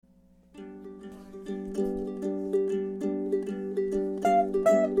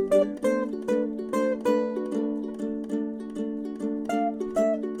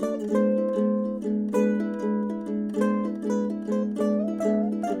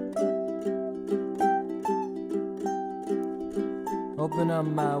open up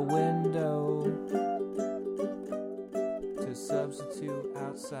my window to substitute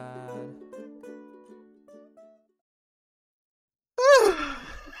outside.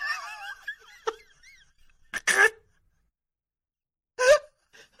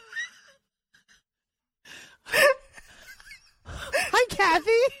 Hi,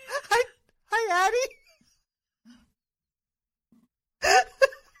 Kathy. Hi, Addie.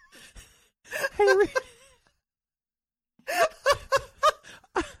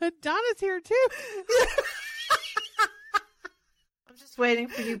 Donna's here too. I'm just waiting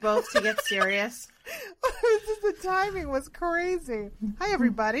for you both to get serious. The timing was crazy. Hi,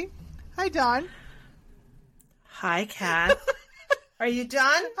 everybody. Hi, Don. Hi, Kat. Are you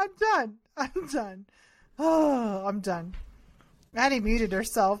done? I'm done. Oh, I'm done. Addie muted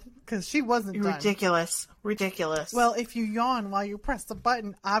herself because she wasn't done. Ridiculous. Well, if you yawn while you press the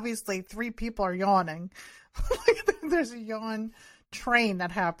button, obviously 3 people are yawning. There's a yawn train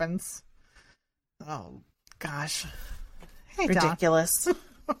that happens. Oh, gosh. Hey, ridiculous.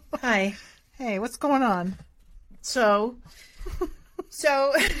 Hi. Hey, what's going on? So, you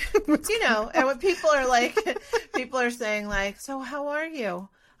know, and when people are saying like, so how are you?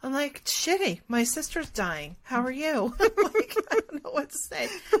 I'm like, shitty. My sister's dying. How are you? Like, I don't know what to say.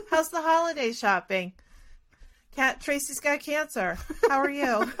 How's the holiday shopping? Tracy's got cancer. How are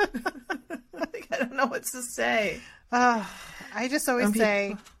you? Like, I don't know what to say. I just always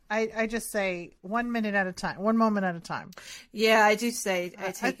say, I just say 1 minute at a time, 1 moment at a time. Yeah, I do say,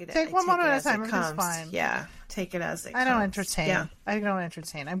 I take one moment at a time. It's comes. fine. Yeah, take it as it I comes. don't entertain. Yeah. I don't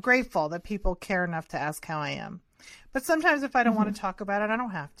entertain. I'm grateful that people care enough to ask how I am. But sometimes if I don't want to talk about it, I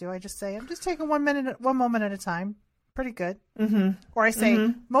don't have to. I just say, I'm just taking 1 minute, 1 moment at a time. Pretty good. Mm-hmm. Or I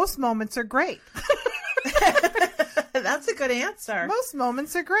say, most moments are great. That's a good answer. Most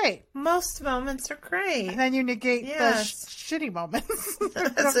moments are great. Most moments are great. And then you negate the shitty moments. You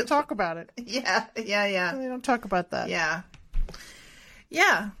don't have to talk about it. Yeah. We don't talk about that. Yeah.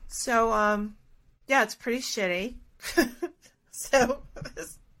 Yeah. So, it's pretty shitty. So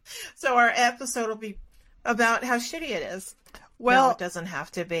our episode will be about how shitty it is. Well, no, it doesn't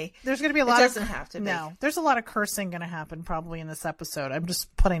have to be. There's going to be a lot. It doesn't have to be. No, there's a lot of cursing going to happen probably in this episode. I'm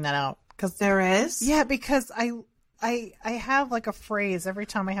just putting that out because there is. Yeah, because I have like a phrase every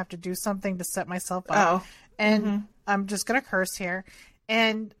time I have to do something to set myself up. Oh, and I'm just going to curse here.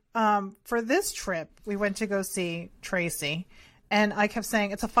 And for this trip, we went to go see Tracy, and I kept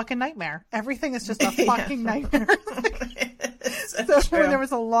saying it's a fucking nightmare. Everything is just a fucking nightmare. So when there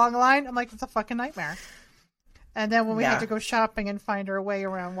was a long line, I'm like, it's a fucking nightmare. And then when we had to go shopping and find our way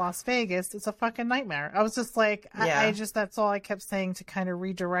around Las Vegas, it's a fucking nightmare. I was just like, I just, that's all I kept saying to kind of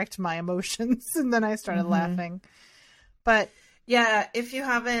redirect my emotions. And then I started laughing. But yeah, if you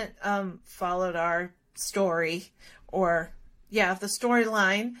haven't followed our story the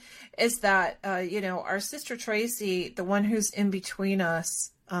storyline is that, our sister Tracy, the one who's in between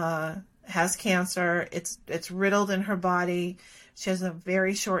us, has cancer. It's riddled in her body. She has a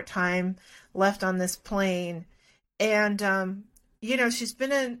very short time left on this plane. And, she's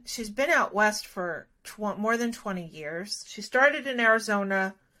been out west for more than 20 years. She started in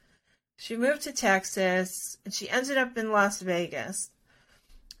Arizona. She moved to Texas and she ended up in Las Vegas.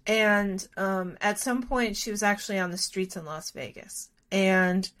 And, at some point she was actually on the streets in Las Vegas.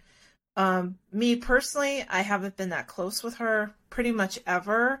 And, me personally, I haven't been that close with her pretty much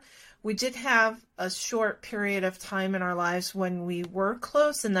ever. We did have a short period of time in our lives when we were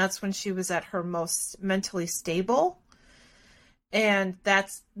close, and that's when she was at her most mentally stable. And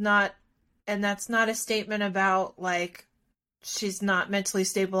that's not a statement about like she's not mentally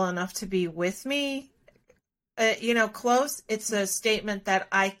stable enough to be with me. Close. It's a statement that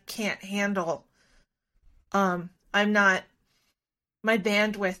I can't handle. My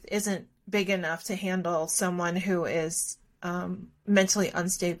bandwidth isn't big enough to handle someone who is mentally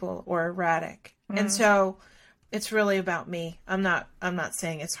unstable or erratic. And so it's really about me. I'm not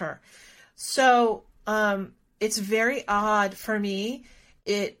saying it's her. So, it's very odd for me.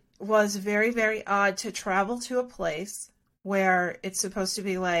 It was very, very odd to travel to a place where it's supposed to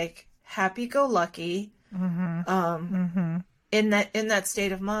be like happy-go-lucky, in that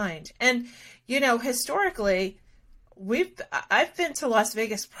state of mind. And, historically, I've been to Las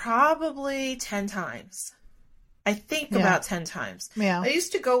Vegas probably 10 times. I think about 10 times. Yeah. I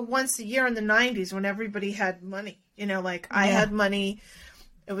used to go once a year in the 90s when everybody had money. I had money.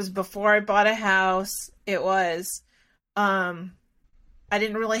 It was before I bought a house. It was, I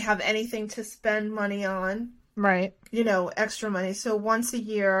didn't really have anything to spend money on. Right. Extra money. So once a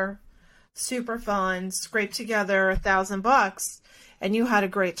year, super fun, scrape together $1,000 and you had a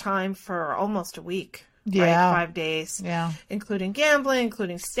great time for almost a week. right? 5 days. Yeah. Including gambling,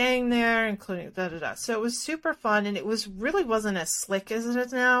 including staying there, including da-da-da. So it was super fun, and it really wasn't as slick as it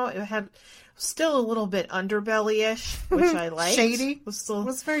is now. It had still a little bit underbelly-ish, which I liked. Shady? It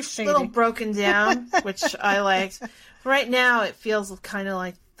was very shady. A little broken down, which I liked. Right now, it feels kind of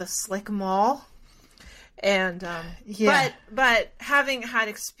like the slick mall. And, but having had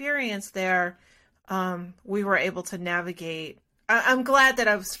experience there, we were able to navigate. I'm glad that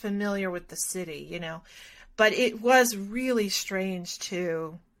I was familiar with the city, you know, but it was really strange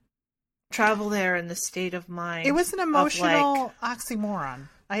to travel there in the state of mind. It was an emotional oxymoron.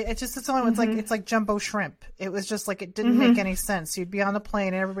 It's only it's like jumbo shrimp. It was just like it didn't make any sense. You'd be on the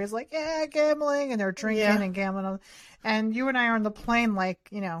plane and everybody's like, yeah, gambling, and they're drinking and gambling, and you and I are on the plane like,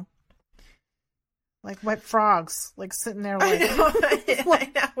 you know, like wet frogs, like sitting there like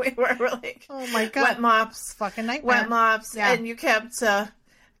I know. We were like, oh my god, wet mops, fucking nightmare. Wet mops, and you kept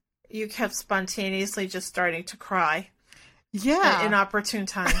spontaneously just starting to cry. Yeah, in opportune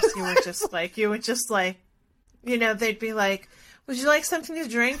times, you would just like, you know, they'd be like, would you like something to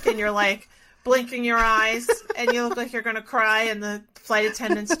drink? And you're like blinking your eyes and you look like you're going to cry. And the flight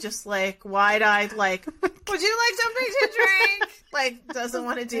attendant's just like wide-eyed, like, would you like something to drink? Like, doesn't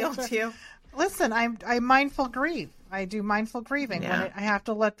want to deal with you. Listen, I mindful grieve. I do mindful grieving. Yeah. When I have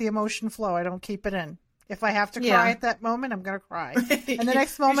to let the emotion flow. I don't keep it in. If I have to cry at that moment, I'm going to cry. And the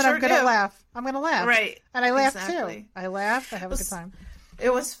next moment, sure I'm going to laugh. I'm going to laugh. Right. And I laugh exactly. too. I laugh. I have a good time.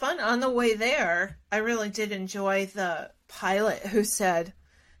 It was fun on the way there. I really did enjoy the pilot who said,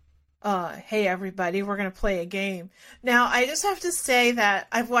 hey everybody, we're going to play a game. Now, I just have to say that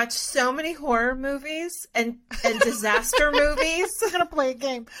I've watched so many horror movies and disaster movies. I'm going to play a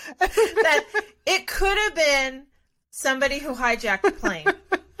game. That it could have been somebody who hijacked a plane.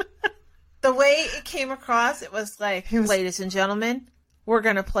 The way it came across, it was like, ladies and gentlemen, we're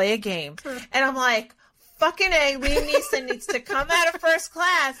going to play a game. And I'm like, fucking A, Liam Neeson needs to come out of first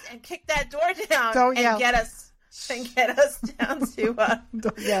class and kick that door down get us down to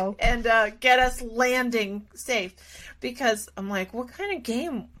get us landing safe. Because I'm like, what kind of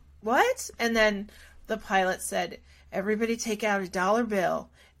game? What? And then the pilot said, everybody take out a $1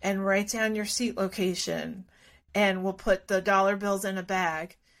 bill and write down your seat location, and we'll put the dollar bills in a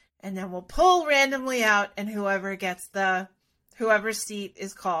bag, and then we'll pull randomly out, and whoever's seat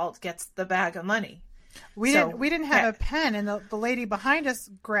is called gets the bag of money. We didn't have a pen, and the lady behind us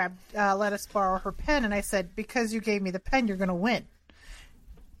let us borrow her pen, and I said, because you gave me the pen, you're going to win.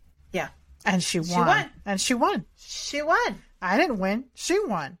 Yeah. And she won. She won. I didn't win. She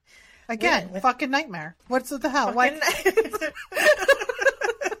won. Again, fucking nightmare. What's the hell? Why?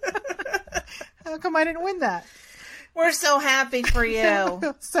 How come I didn't win that? We're so happy for you.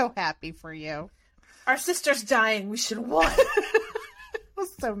 So happy for you. Our sister's dying. We should have won.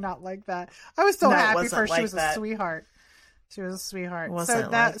 Was so not like that. I was so happy for her. She was a sweetheart. She was a sweetheart.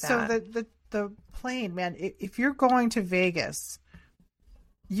 The plane, man, if you're going to Vegas,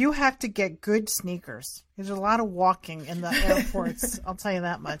 you have to get good sneakers. There's a lot of walking in the airports, I'll tell you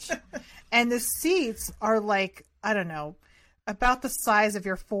that much. And the seats are like, I don't know, about the size of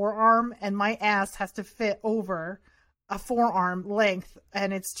your forearm, and my ass has to fit over a forearm length,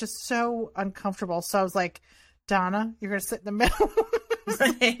 and it's just so uncomfortable. So I was like, Donna, you're going to sit in the middle.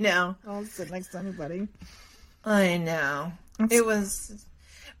 I know. I don't sit next to anybody. I know.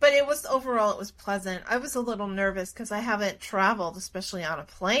 But overall, it was pleasant. I was a little nervous because I haven't traveled, especially on a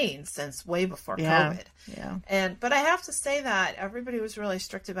plane, since way before COVID. Yeah. But I have to say that everybody was really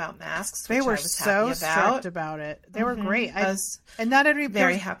strict about masks. They were so strict about it. They were great. And not everybody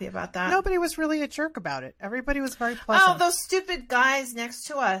very happy about that. Nobody was really a jerk about it. Everybody was very pleasant. Oh, those stupid guys next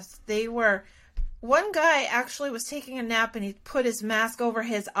to us. One guy actually was taking a nap and he put his mask over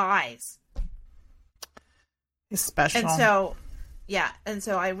his eyes. It's special. And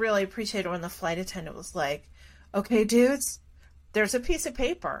so I really appreciated when the flight attendant was like, okay, dudes, there's a piece of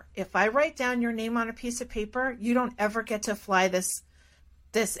paper. If I write down your name on a piece of paper, you don't ever get to fly this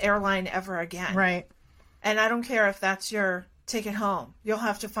airline ever again. Right. And I don't care if that's your ticket home. You'll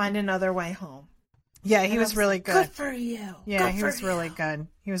have to find another way home. Yeah, he was really good. Good for you. Yeah, he was really good.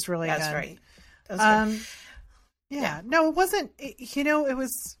 He was really good. That's right. Yeah. No, it wasn't. It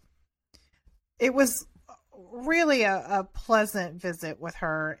was really a pleasant visit with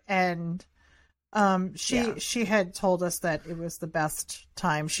her, and she had told us that it was the best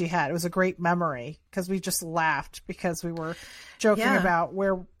time she had. It was a great memory because we just laughed because we were joking about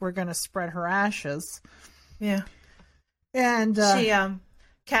where we're going to spread her ashes. Yeah. And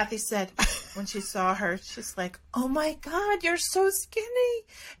Kathy said when she saw her, she's like, oh my God, you're so skinny.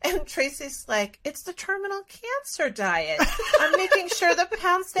 And Tracy's like, it's the terminal cancer diet. I'm making sure the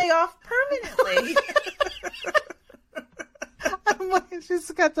pounds stay off permanently. I'm like,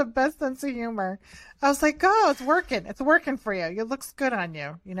 she's got the best sense of humor. I was like, oh, it's working. It's working for you. It looks good on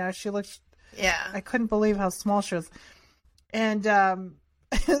you. You know, she looks. Yeah. I couldn't believe how small she was. And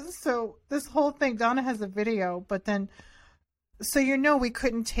so this whole thing, Donna has a video, but then, so we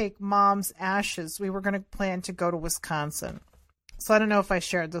couldn't take Mom's ashes. We were going to plan to go to Wisconsin. So I don't know if I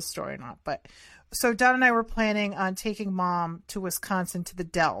shared this story or not, but so Donna and I were planning on taking Mom to Wisconsin to the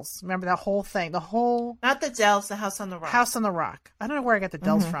Dells. Remember that whole thing? Not the Dells, the House on the Rock. House on the Rock. I don't know where I got the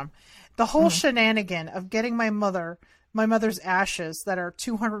Dells from. The whole shenanigan of getting my mother's ashes that are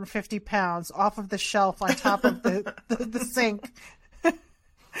 250 pounds off of the shelf on top of the sink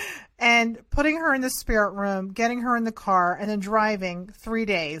and putting her in the spirit room, getting her in the car, and then driving 4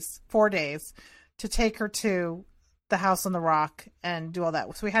 days to take her to the House on the Rock and do all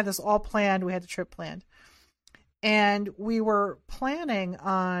that. So we had this all planned. We had the trip planned. And we were planning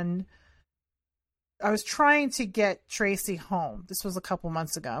on, I was trying to get Tracy home. This was a couple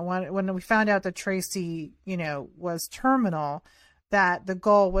months ago. When we found out that Tracy, was terminal, that the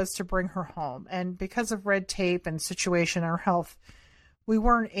goal was to bring her home. And because of red tape and situation in her health, we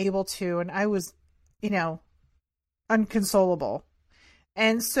weren't able to. And I was, unconsolable.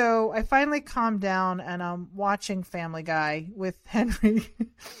 And so I finally calmed down and I'm watching Family Guy with Henry.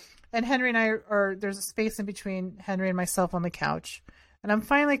 And Henry and I there's a space in between Henry and myself on the couch. And I'm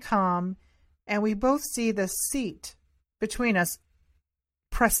finally calm. And we both see the seat between us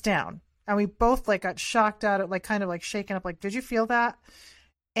pressed down. And we both got shocked out at kind of shaken up. Did you feel that?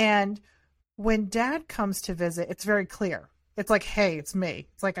 And when Dad comes to visit, it's very clear. It's hey, it's me.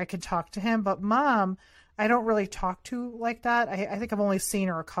 It's I can talk to him. But Mom, I don't really talk to like that. I think I've only seen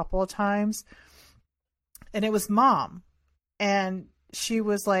her a couple of times. And it was Mom. And she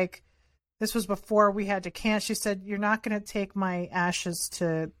was this was before we had to cancel. She said, you're not going to take my ashes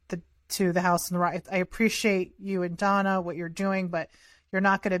to the House on the Rock. I appreciate you and Donna, what you're doing, but you're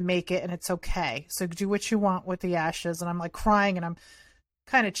not going to make it and it's okay. So do what you want with the ashes. And I'm crying and I'm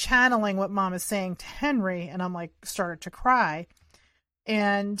kind of channeling what Mom is saying to Henry. And I'm started to cry.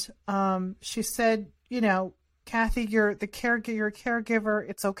 And she said, Kathy, you're a caregiver.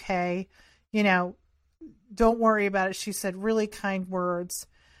 It's okay. Don't worry about it. She said really kind words.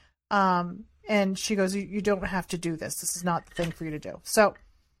 And she goes, you don't have to do this. This is not the thing for you to do. So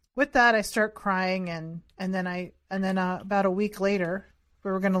with that, I start crying. And then about a week later,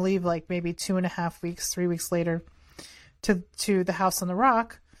 we were going to leave maybe 2.5 weeks, 3 weeks later to the House on the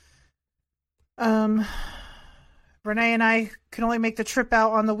Rock. Renee and I could only make the trip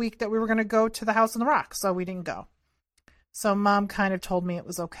out on the week that we were going to go to the House on the Rock, so we didn't go. So Mom kind of told me it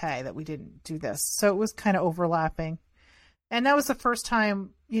was okay that we didn't do this. So it was kind of overlapping. And that was the first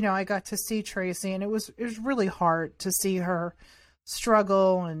time, I got to see Tracy, and it was really hard to see her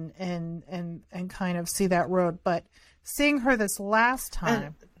struggle and kind of see that road. But seeing her this last time.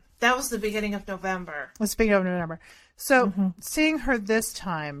 And that was the beginning of November. It was the beginning of November. So seeing her this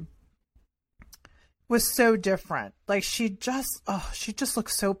time was so different. She just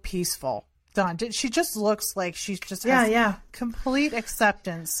looks so peaceful. Dawn, she just looks like she just has complete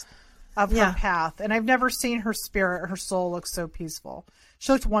acceptance of her path. And I've never seen her spirit or her soul look so peaceful.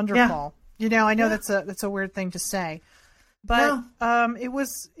 She looked wonderful. I know that's a weird thing to say, but it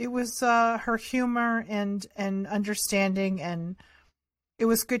was her humor and understanding, and it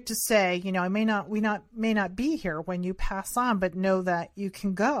was good to say, I may not be here when you pass on, but know that you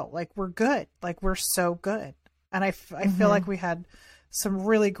can go. We're good. We're so good. And I feel like we had some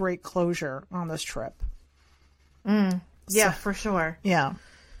really great closure on this trip. Yeah, for sure. Yeah.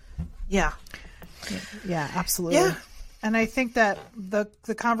 Yeah. Yeah, absolutely. Yeah. And I think that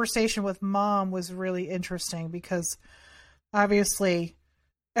the conversation with Mom was really interesting because obviously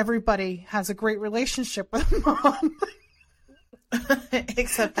everybody has a great relationship with Mom.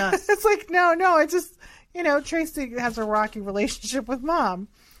 Except us. It's no, I just, Tracy has a rocky relationship with Mom.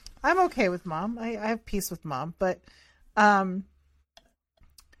 I'm okay with Mom. I have peace with Mom. But, Mom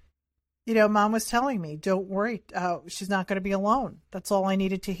was telling me, don't worry. She's not going to be alone. That's all I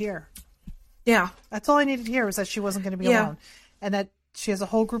needed to hear. Yeah. That's all I needed to hear was that she wasn't going to be alone. And that she has a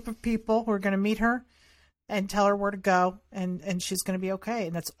whole group of people who are going to meet her and tell her where to go. And she's going to be okay.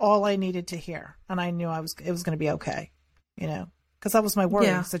 And that's all I needed to hear. And I knew it was going to be okay, because that was my worry,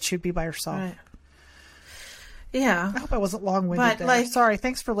 that she'd be by herself. Right. Yeah. I hope I wasn't long-winded there. Sorry.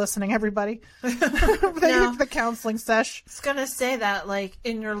 Thanks for listening, everybody. Thank you for the counseling sesh. I was going to say that,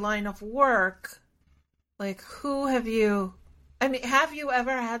 in your line of work, who have you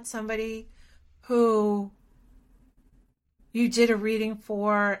ever had somebody who you did a reading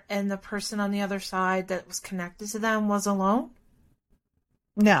for and the person on the other side that was connected to them was alone?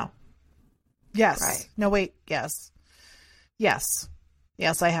 No. Yes. Right. No, wait. Yes. Yes.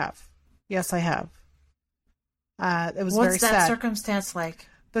 Yes, I have. Yes, I have. It was very sad. What's that circumstance like?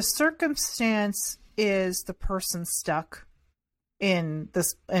 The circumstance is the person stuck in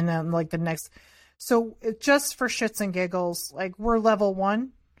this, and then like the next. So just for shits and giggles, like we're level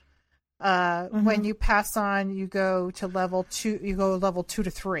 1. When you pass on, you go to level 2. You go level 2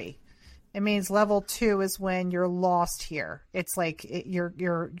 to 3. It means level 2 is when you're lost here. It's like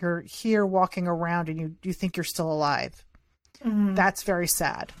you're here walking around and you think you're still alive. Mm-hmm. That's very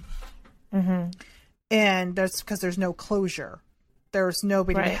sad. Mm-hmm. And that's because there's no closure. There's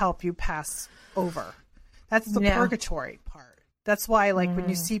nobody to help you pass over. That's the purgatory part. That's why, like, when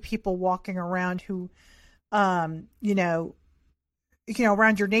you see people walking around who, around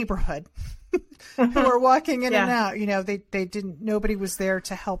your neighborhood, who are walking in and out, they didn't. Nobody was there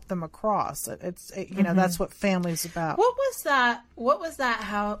to help them across. That's what family's about. What was that?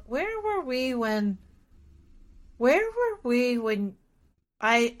 Where were we when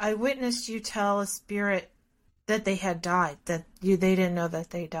I witnessed you tell a spirit that they had died, they didn't know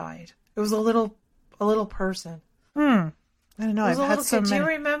that they died. It was a little person. I don't know. I've had so many. Do you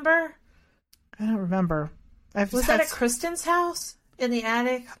remember? I don't remember. Was that at Kristen's house in the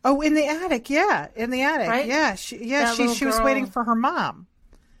attic? Oh, in the attic, yeah, in the attic, right? Yeah, she was waiting for her mom.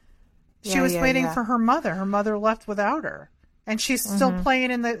 She was waiting for her mother. Her mother left without her, and she's still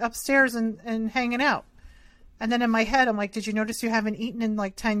playing in the upstairs and hanging out. And then in my head, I'm like, did you notice you haven't eaten in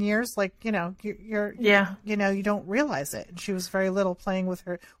like 10 years? Like, you don't realize it. And she was very little playing with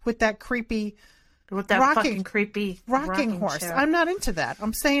that creepy, with that fucking creepy rocking horse. Chair. I'm not into that.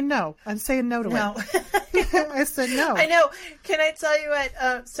 I'm saying no. I'm saying no to it. I said no. I know. Can I tell you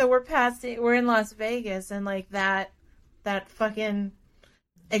what? So we're in Las Vegas, and like that fucking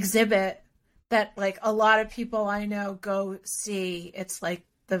exhibit that like a lot of people I know go see. It's like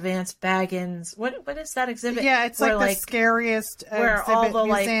the Vance Baggins. What is that exhibit? Yeah, it's like the scariest exhibit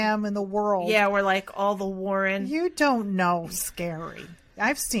museum in the world. Yeah, where like all the Warren. You don't know scary.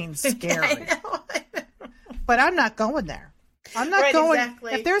 I've seen scary. I know. But I'm not going there. I'm not going.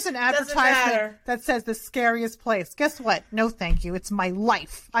 Exactly. If there's an advertisement that says the scariest place, guess what? No, thank you. It's my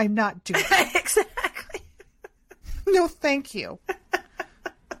life. I'm not doing it. Exactly. No, thank you.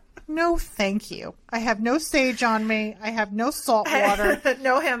 No, thank you. I have no sage on me. I have no salt water.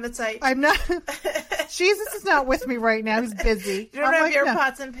 No hematite. I'm not. Jesus is not with me right now. He's busy. You don't have your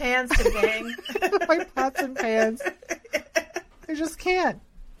pots and pans to bang. My pots and pans. I just can't.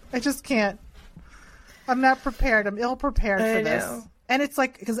 I'm not prepared. I'm ill prepared for this. Know. And it's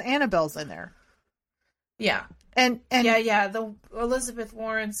like, because Annabelle's in there. Yeah. And the Elizabeth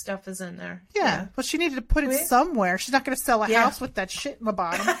Warren stuff is in there. Yeah. Well, she needed to put it somewhere. She's not going to sell a house with that shit in the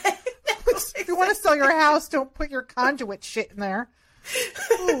bottom. If you want to sell your house, don't put your conduit shit in there.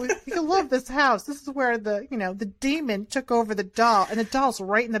 Oh, you love this house. This is where the demon took over the doll, and the doll's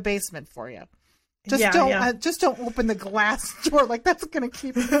right in the basement for you. Just don't open the glass door. Like, that's going to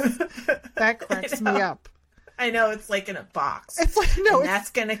keep that cracks me up. I know, it's like in a box. It's like, no,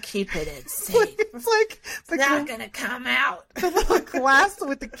 that's going to keep it safe. It's like it's not going to come out. The little glass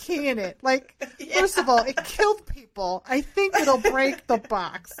with the key in it. Like, first of all, it killed people. I think it'll break the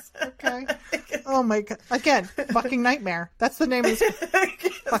box. Okay. Oh my God. Again, fucking nightmare. That's the name of this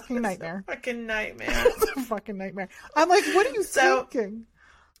fucking nightmare. Fucking nightmare. It's a fucking nightmare. I'm like, what are you thinking?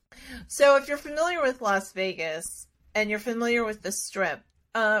 So if you're familiar with Las Vegas and you're familiar with the Strip,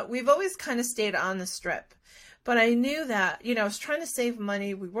 we've always kind of stayed on the Strip. But I knew that, I was trying to save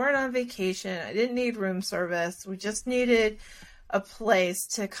money. We weren't on vacation. I didn't need room service. We just needed a place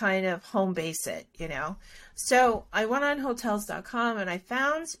to kind of home base it, So I went on Hotels.com and I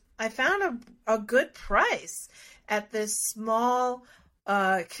found a good price at this small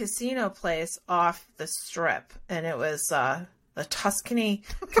casino place off the Strip. And it was the Tuscany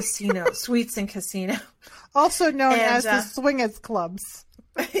Casino, Suites and Casino. Also known as the Swingers Clubs.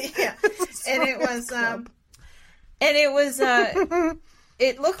 Yeah. And it was... And it was,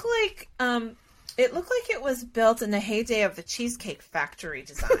 it looked like it was built in the heyday of the Cheesecake Factory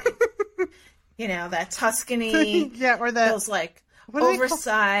design. That Tuscany, or those like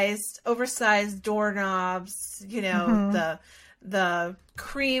oversized doorknobs. The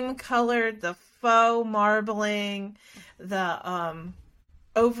cream colored, the faux marbling, the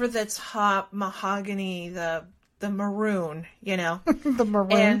over the top mahogany, the maroon. The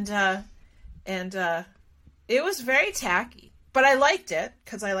maroon, and it was very tacky, but I liked it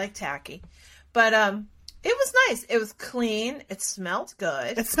because I like tacky. But it was nice. It was clean. It smelled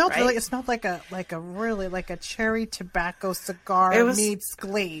good. It smelled really. It smelled like a cherry tobacco cigar meets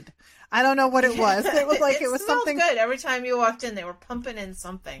Glade. I don't know what it was. It was like it was smelled something good. Every time you walked in, they were pumping in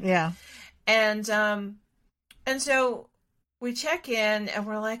something. Yeah. And so we check in and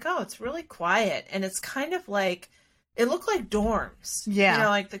we're like, oh, it's really quiet. And it's kind of like, it looked like dorms. Yeah. You know,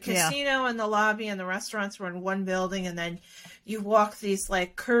 like the casino and the lobby and the restaurants were in one building. And then you walk these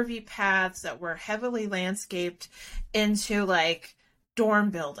like curvy paths that were heavily landscaped into like dorm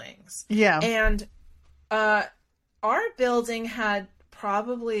buildings. Yeah. And our building had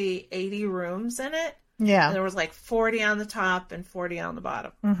probably 80 rooms in it. Yeah. And there was like 40 on the top and 40 on the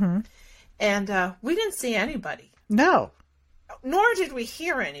bottom. Mm-hmm. And we didn't see anybody. No. Nor did we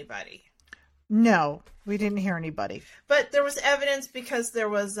hear anybody. No, we didn't hear anybody. But there was evidence because there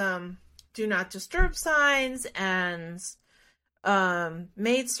was do not disturb signs and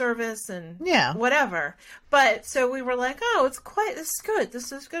maid service and whatever. But so we were like, oh, it's quiet. This is good.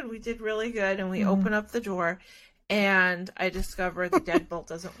 This is good. We did really good. And we open up the door and I discovered the deadbolt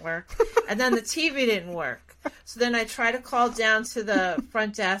doesn't work. And then the TV didn't work. So then I try to call down to the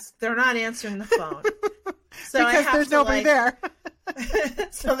front desk. They're not answering the phone. So because there's nobody there.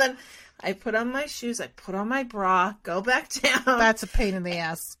 So then I put on my shoes, I put on my bra, go back down. That's a pain in the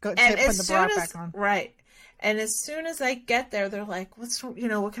ass. Put the bra back on. Right. And as soon as I get there, they're like, what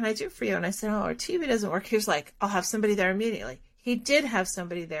can I do for you? And I said, oh, our TV doesn't work. He was like, I'll have somebody there immediately. He did have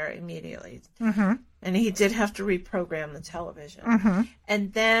somebody there immediately. Mm-hmm. And he did have to reprogram the television. Mm-hmm.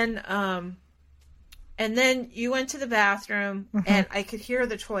 And then you went to the bathroom and I could hear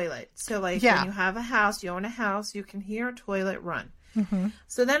the toilet. So like when you have a house, you own a house, you can hear a toilet run. Mm-hmm.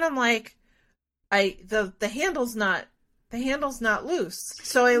 So then I'm like, the handle's not loose.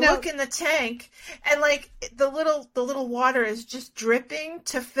 So I look in the tank and like the little water is just dripping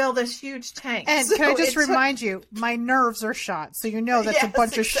to fill this huge tank. And so can I just remind you, my nerves are shot. So you know that's a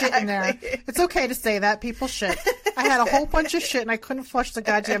bunch of shit in there. It's okay to say that. People shit. I had a whole bunch of shit and I couldn't flush the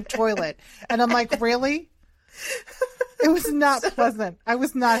goddamn toilet. And I'm like, really? It was not pleasant. I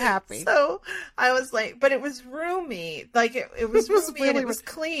was not happy. So I was like, but it was roomy. Like it was roomy really, and it was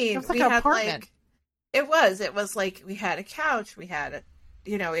clean. It was like an apartment. It was like we had a couch. We had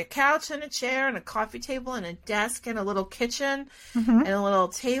a couch and a chair and a coffee table and a desk and a little kitchen and a little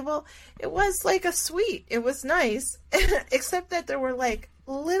table. It was like a suite. It was nice, except that there were like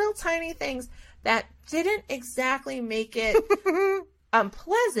little tiny things that didn't exactly make it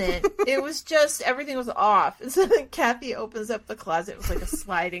unpleasant. It was just everything was off. And so then Kathy opens up the closet. It was like a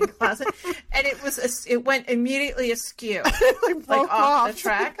sliding closet, and it went immediately askew, like off the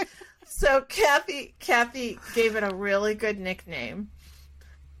track. So Kathy gave it a really good nickname.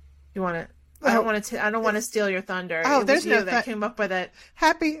 You want to? I don't want to steal your thunder. Oh, there's you that came up with it.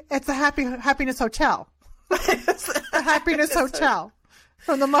 It's a happiness hotel. The happiness hotel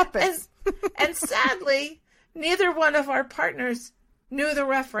from the Muppets. And sadly, neither one of our partners knew the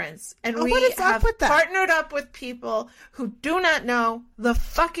reference. And we have partnered up with people who do not know the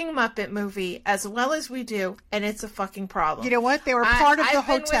fucking Muppet movie as well as we do, and it's a fucking problem. You know what? They were part of the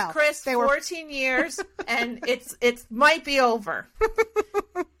hotel. I've been with Chris 14 years, and it might be over.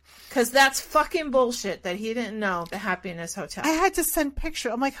 Because that's fucking bullshit that he didn't know the Happiness Hotel. I had to send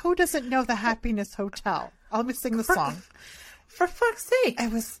pictures. I'm like, who doesn't know the Happiness Hotel? Let me sing the song. For fuck's sake!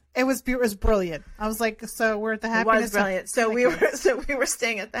 It was brilliant. I was like, so we're at the Happiness. It was brilliant. So we were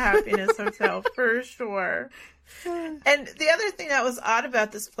staying at the Happiness Hotel for sure. And the other thing that was odd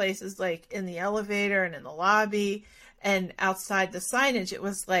about this place is like in the elevator and in the lobby and outside the signage, it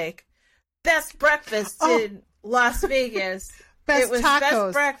was like best breakfast in Las Vegas. Best it was tacos.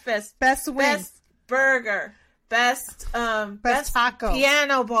 Best breakfast. Best wings. Best burger. Best tacos.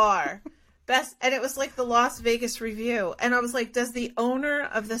 Piano bar. And it was like the Las Vegas Review. And I was like, does the owner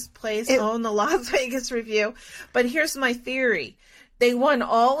of this place own the Las Vegas Review? But here's my theory. They won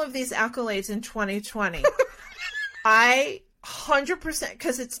all of these accolades in 2020. I 100%,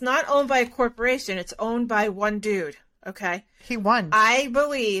 because it's not owned by a corporation. It's owned by one dude. Okay? He won. I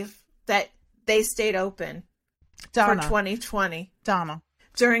believe that they stayed open for 2020. Donna.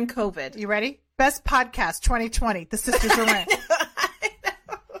 During COVID. You ready? Best podcast 2020. The Sisters Durant.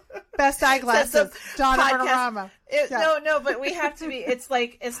 Best eyeglasses, Donna Bernarama. No, but we have to be. It's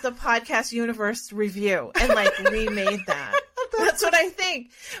the podcast universe review, and like we made that. That's what I think.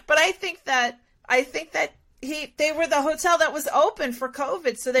 But I think that they were the hotel that was open for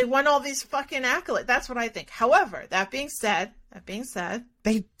COVID, so they won all these fucking accolades. That's what I think. However, that being said,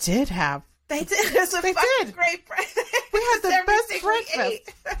 they did have. They did. It was a fucking great breakfast. We had the best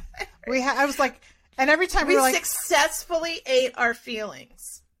breakfast. I was like, and every time we were like, successfully ate our feelings.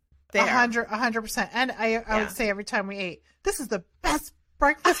 100%. And I would say every time we ate, this is the best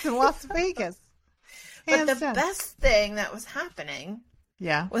breakfast in Las Vegas. But the best thing that was happening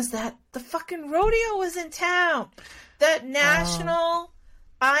was that the fucking rodeo was in town. The national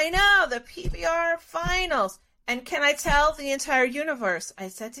I know, the PBR finals. And can I tell the entire universe? I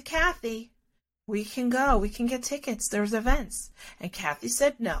said to Kathy, we can go. We can get tickets. There's events. And Kathy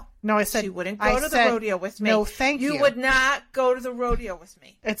said no. No, I said she wouldn't go to the rodeo with me. No, thank you. You would not go to the rodeo with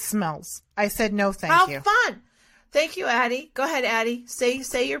me. It smells. I said no, thank you. How fun. Thank you, Addie. Go ahead, Addie.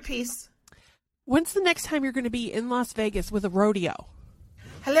 Say your piece. When's the next time you're going to be in Las Vegas with a rodeo?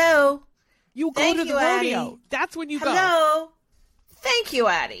 Hello. You go to the rodeo. Addie. That's when you go. Hello. Thank you,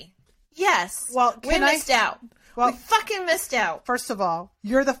 Addie. Yes. Well, we missed out. Well, we fucking missed out. First of all,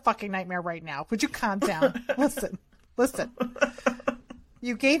 you're the fucking nightmare right now. Would you calm down? Listen.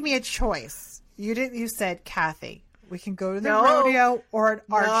 You gave me a choice. You said, Kathy, we can go to the rodeo or an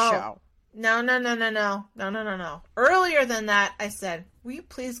art show. No. Earlier than that, I said, will you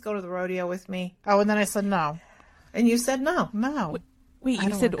please go to the rodeo with me? Oh, and then I said no. And you said no. No. Wait,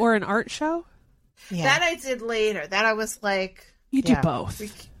 you said or an art show? Yeah. That I did later. That I was like... You do both.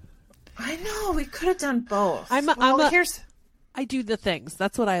 I know. We could have done both. I do the things.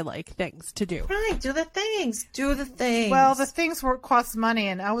 That's what I like. Things to do. Right. Do the things. Well, the things cost money,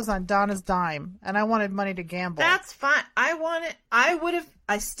 and I was on Donna's dime, and I wanted money to gamble. That's fine.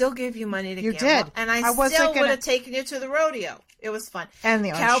 I still gave you money to gamble. You did. And I still would have taken you to the rodeo. It was fun. And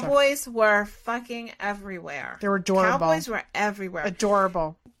the Cowboys were fucking everywhere. They were adorable. Cowboys were everywhere.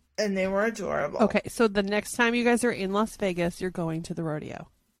 Adorable. And they were adorable. Okay, so the next time you guys are in Las Vegas, you're going to the rodeo.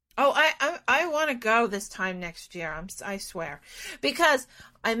 Oh, I want to go this time next year. I swear, because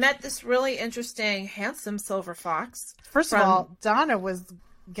I met this really interesting, handsome silver fox. First of all, Donna was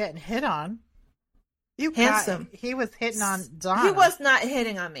getting hit on. Handsome. He was hitting on Donna. He was not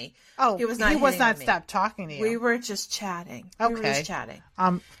hitting on me. Oh, he was not. Stopped talking to you. We were just chatting. Okay. We were just chatting.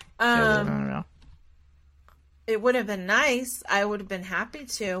 No. It would have been nice. I would have been happy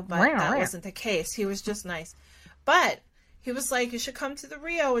to, but that wasn't the case. He was just nice, but. He was like, you should come to the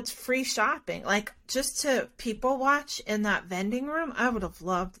Rio. It's free shopping. Like, just to people watch in that vending room. I would have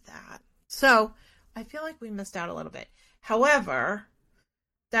loved that. So, I feel like we missed out a little bit. However,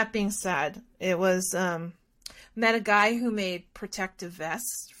 that being said, it was, met a guy who made protective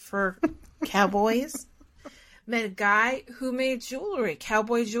vests for cowboys. Met a guy who made jewelry,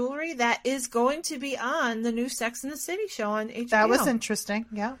 cowboy jewelry, that is going to be on the new Sex and the City show on HBO. That was interesting,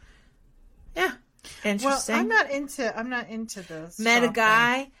 yeah. Yeah. Interesting. Well, I'm not into this. Met a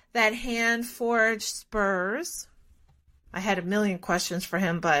guy that hand forged spurs. I had a million questions for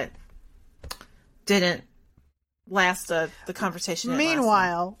him, but didn't last the conversation.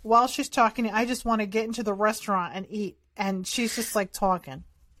 Meanwhile, while she's talking, I just want to get into the restaurant and eat, and she's just like talking.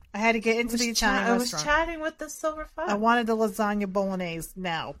 I had to get into the Italian restaurant. I was chatting with the silver fox. I wanted the lasagna bolognese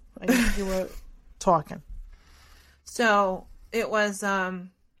now. And you were talking. So it was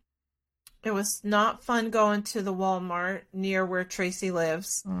not fun going to the Walmart near where Tracy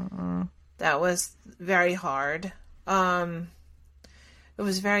lives. Mm-mm. That was very hard. It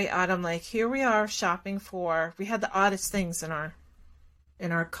was very odd. I'm like, here we are shopping we had the oddest things in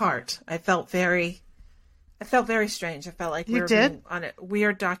our cart. I felt very strange. I felt like we were being on a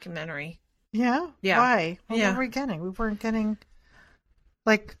weird documentary. Yeah? Yeah. Why? What were we getting? We weren't getting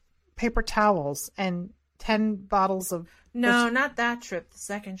like paper towels and 10 bottles of... No, not that trip. The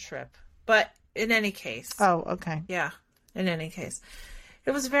second trip. But in any case. Oh, okay. Yeah. In any case.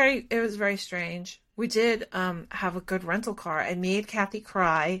 It was very strange. We did have a good rental car. I made Kathy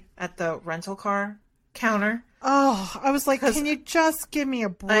cry at the rental car counter. Oh, I was like, can you just give me a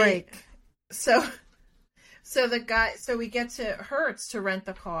break? So we get to Hertz to rent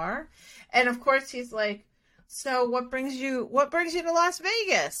the car. And of course he's like, so what brings you to Las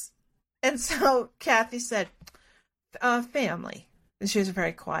Vegas? And so Kathy said, family. And she was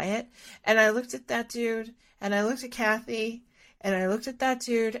very quiet. And I looked at that dude, and I looked at Kathy, and I looked at that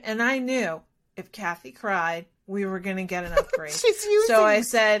dude, and I knew if Kathy cried, we were going to get an upgrade. I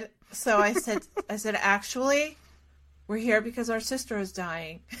said, actually, we're here because our sister is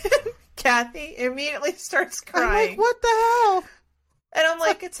dying. Kathy immediately starts crying. I'm like, what the hell? And I'm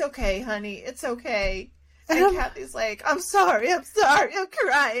like, it's okay, honey. It's okay. And Kathy's like, I'm sorry, I'm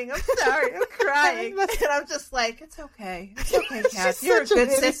crying, I'm crying. And I'm just like, it's okay, Kathy, you're a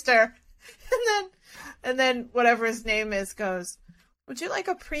good sister. And then whatever his name is goes, would you like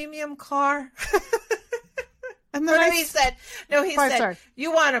a premium car? And then he said,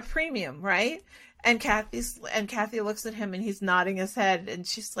 you want a premium, right? And Kathy looks at him and he's nodding his head and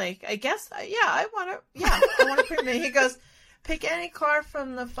she's like, I guess, I want a premium. He goes, pick any car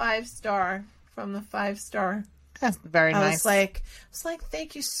from the 5-star. That's very nice. I was like,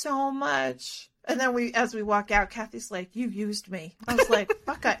 thank you so much. And then as we walk out, Kathy's like, you used me. I was like,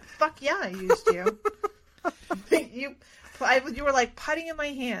 fuck yeah, I used you. You You were like putting in my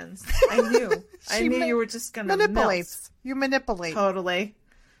hands. I knew. I knew you were just going to manipulates. You manipulate. Totally.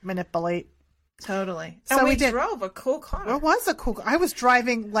 Manipulate. Totally. So and we did. drove a cool car. It was a cool car. I was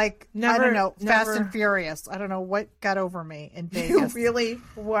driving like, I don't know, Fast never. and Furious. I don't know what got over me in You Vegas. really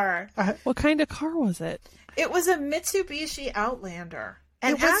were. What kind of car was it? It was a Mitsubishi Outlander.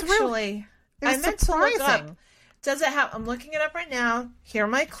 And It was actually, it was I meant to look up. surprising. Does it have, I'm looking it up right now. Here are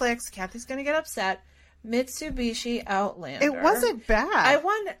my clicks. Kathy's going to get upset. Mitsubishi Outlander. It wasn't bad. I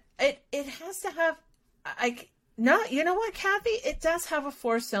wonder, it has to have, no, you know what, Kathy? It does have a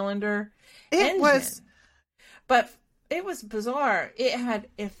 4-cylinder engine. But it was bizarre.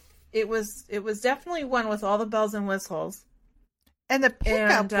 It was definitely one with all the bells and whistles. And the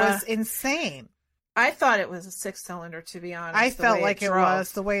pickup was insane. I thought it was a 6-cylinder, to be honest. I felt like it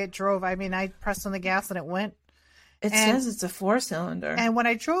was drove. the way it drove. I mean, I pressed on the gas and it went. It says it's a 4-cylinder. And when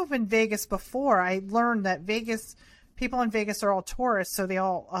I drove in Vegas before, I learned that people in Vegas are all tourists, so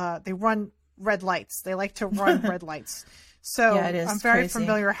they run red lights. They like to run red lights. So Yeah, it is I'm very crazy.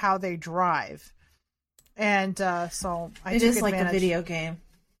 familiar how they drive. And so I It took is like a advantage. video game.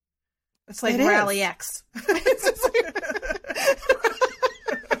 It's like It is. Rally X.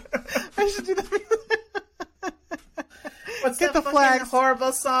 I should do that. What's Get that the fucking flags.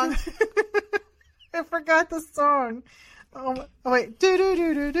 horrible song? I forgot the song. Oh wait. Do do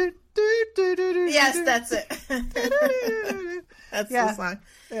do do do do do do do. Yes, that's it. That's Yeah. the song.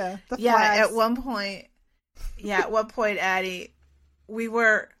 Yeah. The Yeah, flags. at one point, Addie, it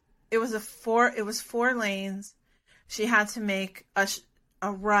was 4 lanes. She had to make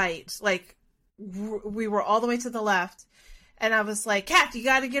a right, like we were all the way to the left. And I was like, Kat, you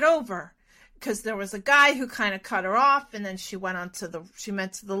got to get over. Because there was a guy who kind of cut her off, and then she went she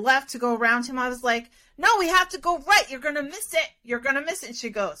meant to the left to go around him. I was like, no, we have to go right. You're going to miss it. You're going to miss it. And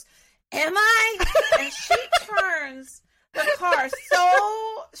she goes, am I? And she turns the car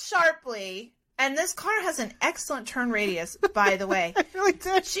so sharply. And this car has an excellent turn radius, by the way. I really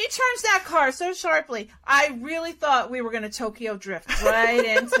did. She turns that car so sharply. I really thought we were going to Tokyo drift right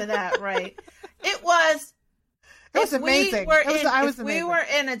into that, right? It was amazing. If we were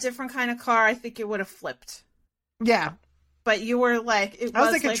in a different kind of car, I think it would have flipped. Yeah. But you were like, it I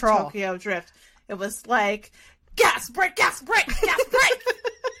was was in like control. Tokyo drift. It was like, gas, brake, gas, brake, gas, brake.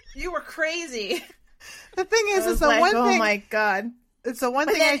 You were crazy. The thing is, I was it's the like, one oh thing. my God. It's the one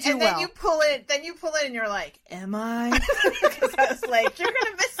thing I do and well. then you pull it, and you're like, am I? Because I was like, you're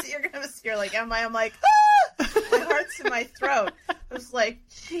gonna miss it. You're gonna miss it. You're like, am I? I'm like, ah! My heart's in my throat. I was like,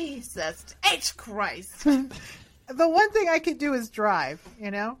 Jesus H Christ. The one thing I could do is drive.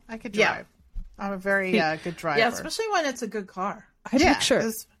 You know, I could Yeah. drive. I'm a very good driver. Yeah, especially when it's a good car. I Yeah, picture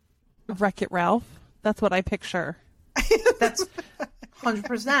 'cause- Wreck-It Ralph. That's what I picture. That's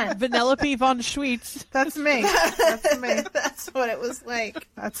 100%. Vanellope von Schweetz. That's me. That's me. That's what it was like.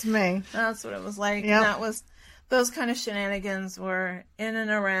 That's me. That's what it was like. Yep. And that was, those kind of shenanigans were in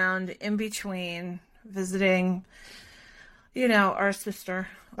and around, in between, visiting, our sister.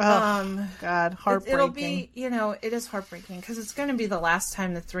 Oh, God, heartbreaking. It'll be, it is heartbreaking because it's going to be the last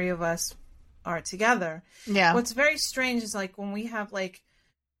time the three of us are together. Yeah. What's very strange is like when we have like,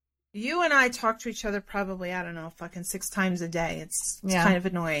 you and I talk to each other probably, I don't know, fucking 6 times a day. It's Yeah. kind of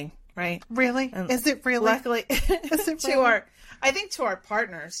annoying, right? Really? And Is it really? Luckily, it to really? I think to our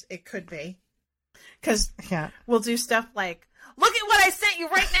partners, it could be. Because Yeah. we'll do stuff like, look at what I sent you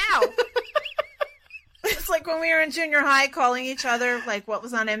right now. It's like when we were in junior high calling each other, like what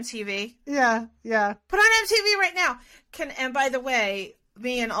was on MTV. Yeah. Yeah. Put on MTV right now. And by the way,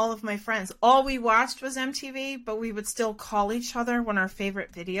 me and all of my friends, all we watched was MTV, but we would still call each other when our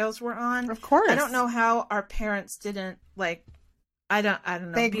favorite videos were on. Of course. I don't know how our parents didn't I don't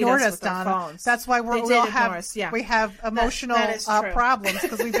know. They beat ignored us, with our Donna. phones. That's why They we did all ignore have us, yeah. we have emotional that is true. problems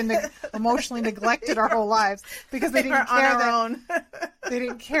because we've been emotionally neglected our whole lives because they They didn't were on care our that own. they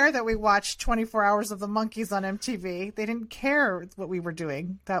didn't care that we watched 24 Hours of the Monkeys on MTV. They didn't care what we were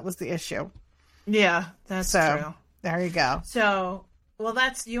doing. That was the issue. Yeah, that's So true. there you go. So, well,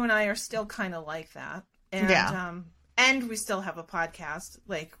 that's, you and I are still kind of like that. And, Yeah. And we still have a podcast.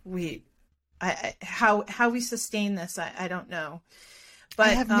 Like how we sustain this, I don't know. But I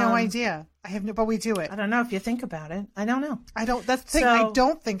have no idea. But we do it. I don't know if you think about it. I don't know. I don't. That's the thing. I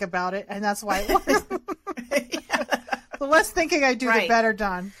don't think about it, and that's why it works. The less thinking I do, the Right. better,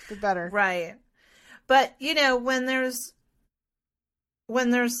 Don. The better. Right. But, when there's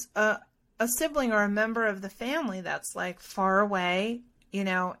a sibling or a member of the family that's like far away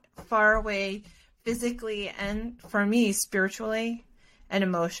physically and for me spiritually and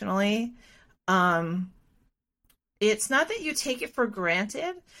emotionally, it's not that you take it for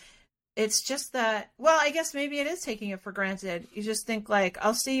granted, it's just that, well, I guess maybe it is taking it for granted. You just think like,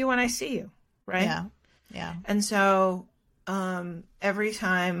 I'll see you when I see you. Right. Yeah. Yeah. And so, every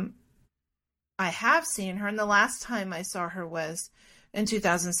time I have seen her, and the last time I saw her was in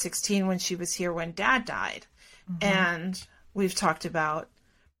 2016 when she was here when Dad died. Mm-hmm. And we've talked about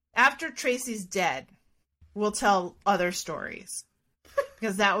after Tracy's dead, we'll tell other stories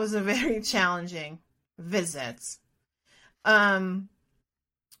because that was a very challenging visit. And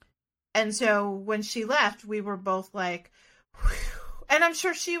so when she left, we were both like, whew. And I'm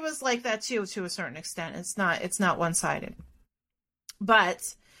sure she was like that too, to a certain extent. It's not one-sided.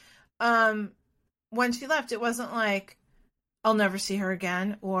 But when she left, it wasn't like, I'll never see her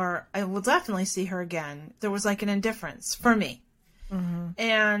again, or I will definitely see her again. There was like an indifference for me. Mm-hmm.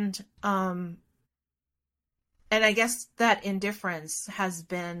 And I guess that indifference has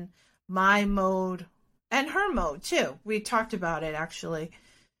been my mode and her mode too. We talked about it actually.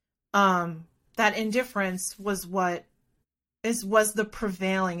 That indifference was was the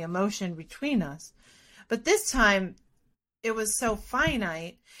prevailing emotion between us. But this time it was so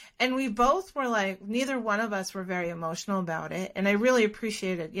finite, and we both were like, neither one of us were very emotional about it. And I really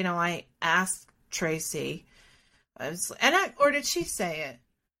appreciated, I asked Tracy, or did she say it?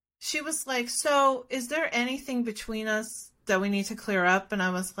 She was like, so is there anything between us that we need to clear up? And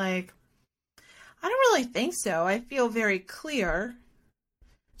I was like, I don't really think so. I feel very clear.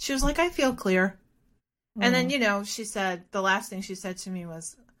 She was like, I feel clear. And then, she said, the last thing she said to me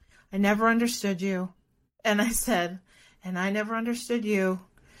was, I never understood you. And I said, and I never understood you.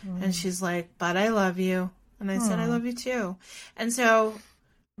 And she's like, but I love you. And I said, I love you too. And so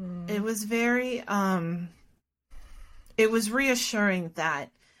it was very, it was reassuring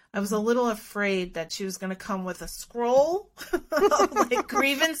that I was a little afraid that she was going to come with a scroll of like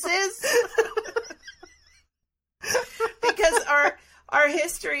grievances. Because our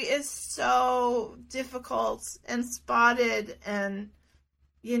history is so difficult and spotted and,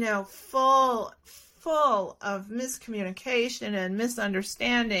 full of miscommunication and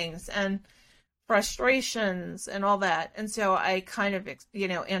misunderstandings and frustrations and all that. And so I kind of,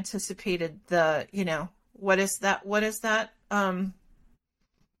 anticipated the, what is that? What's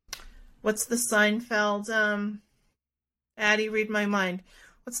the Seinfeld, Addie, read my mind.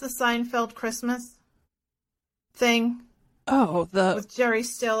 What's the Seinfeld Christmas thing? Oh, with Jerry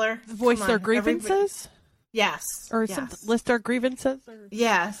Stiller. Voice their grievances? Everybody. Yes. Or something, list their grievances? Or...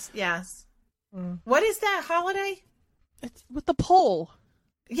 Yes. What is that holiday? It's with the poll.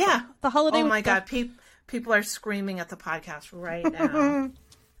 Yeah. The holiday. Oh my God. People are screaming at the podcast right now.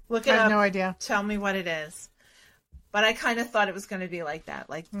 Look it up. I have no idea. Tell me what it is. But I kind of thought it was going to be like that,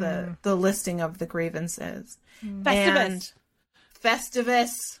 like the listing of the grievances. Festivus. And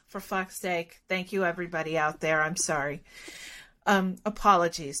Festivus, for fuck's sake. Thank you, everybody out there. I'm sorry.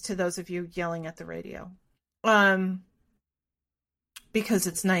 Apologies to those of you yelling at the radio. Because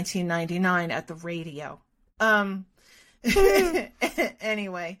it's 1999 at the radio.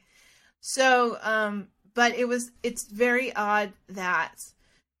 Anyway. So, but it's very odd that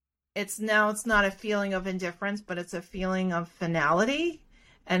it's not a feeling of indifference, but it's a feeling of finality.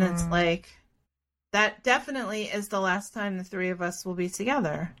 And it's like, that definitely is the last time the three of us will be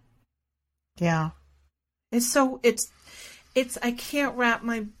together. Yeah. I can't wrap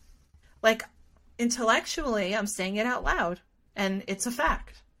my, like, intellectually, I'm saying it out loud and it's a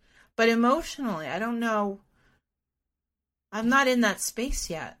fact, but emotionally, I don't know. I'm not in that space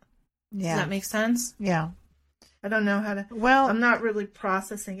yet. Yeah. Does that make sense? Yeah. I don't know how to, I'm not really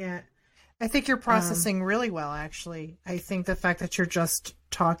processing it. I think you're processing really well, actually. I think the fact that you're just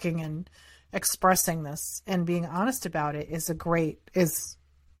talking and expressing this and being honest about it is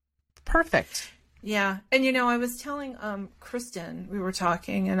perfect. Yeah. And, I was telling Kristen, we were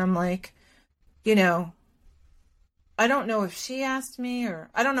talking, and I'm like, I don't know if she asked me or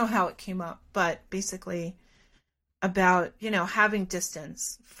I don't know how it came up, but basically about, having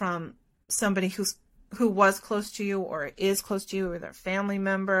distance from somebody who was close to you or is close to you, or their family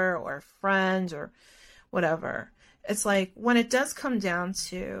member or friend or whatever. It's like when it does come down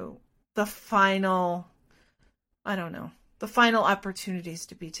to the final opportunities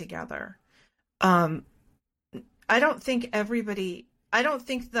to be together. I don't think that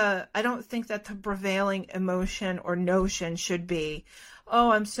the prevailing emotion or notion should be,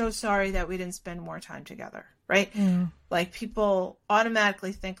 oh, I'm so sorry that we didn't spend more time together. Right. Like people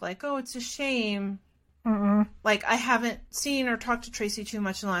automatically think like, oh, it's a shame. Like I haven't seen or talked to Tracy too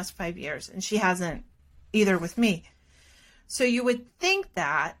much in the last 5 years, and she hasn't either with me. So you would think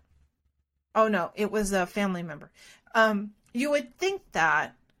that, oh no, it was a family member. You would think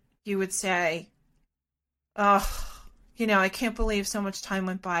that you would say, oh, I can't believe so much time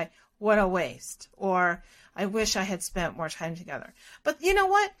went by. what a waste, or I wish I had spent more time together. But you know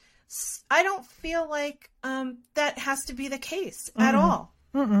what? I don't feel like that has to be the case at all.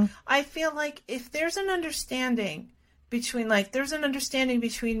 I feel like if there's an understanding between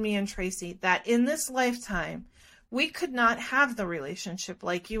me and Tracy that in this lifetime we could not have the relationship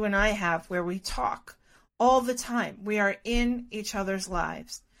like you and I have, where we talk all the time. We are in each other's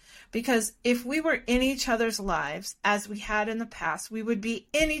lives. Because if we were in each other's lives, as we had in the past, we would be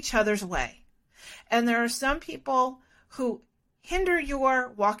in each other's way. And there are some people who hinder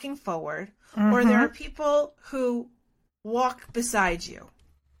your walking forward, or there are people who walk beside you.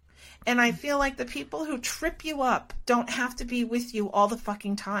 And I feel like the people who trip you up don't have to be with you all the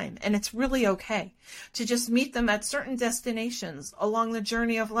fucking time. And it's really okay to just meet them at certain destinations along the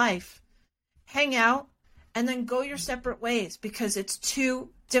journey of life, hang out, and then go your separate ways because it's too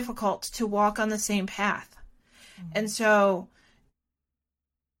difficult to walk on the same path. And so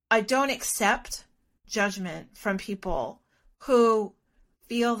I don't accept judgment from people who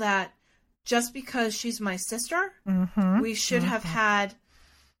feel that just because she's my sister, we should have had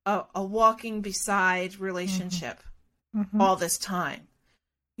a walking beside relationship all this time,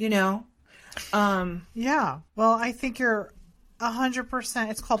 you know? Yeah. Well, I think you're 100%.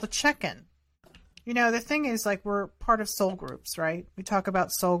 It's called a check-in. You know, the thing is, like, we're part of soul groups, right? We talk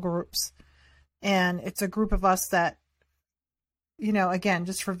about soul groups, and it's a group of us that, you know, again,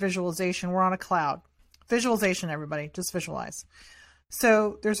 just for visualization, we're on a cloud. Visualization, everybody, just visualize.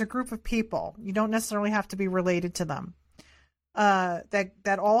 So there's a group of people. You don't necessarily have to be related to them.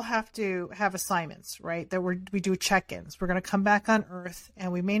 That all have to have assignments, right? That we do check-ins. We're going to come back on Earth,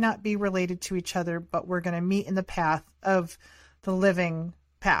 and we may not be related to each other, but we're going to meet in the path of the living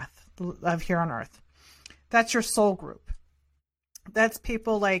path of here on Earth. That's your soul group. That's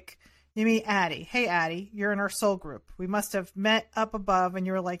people like you meet Addie. Hey, Addie, you're in our soul group. We must have met up above, and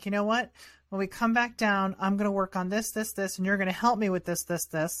you were like, you know what? When we come back down, I'm going to work on this, and you're going to help me with this,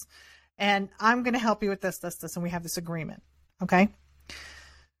 and I'm going to help you with this, and we have this agreement. Okay?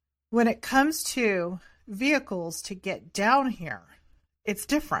 When it comes to vehicles to get down here, it's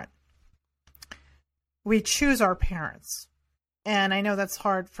different. We choose our parents. And I know that's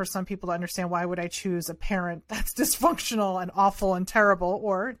hard for some people to understand. Why would I choose a parent that's dysfunctional and awful and terrible?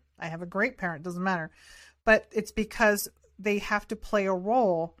 Or I have a great parent, doesn't matter. But it's because they have to play a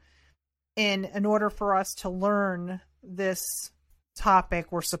role in order for us to learn this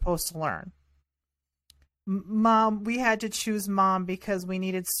topic we're supposed to learn. Mom, we had to choose mom because we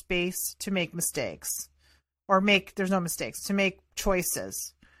needed space to make mistakes. There's no mistakes, to make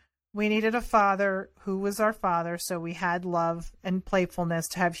choices. We needed a father who was our father, so we had love and playfulness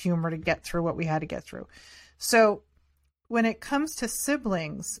to have humor to get through what we had to get through. So when it comes to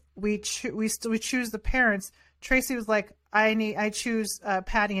siblings, we choose the parents. Tracy was like, I choose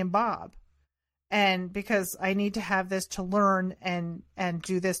Patty and Bob, and because I need to have this to learn and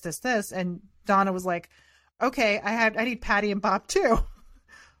do this. And Donna was like, okay, I need Patty and Bob too.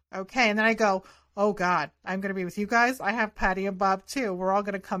 Okay, and then I go, oh God, I'm going to be with you guys. I have Patty and Bob too. We're all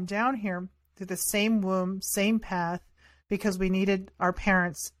going to come down here through the same womb, same path, because we needed our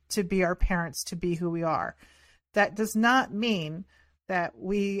parents to be who we are. That does not mean that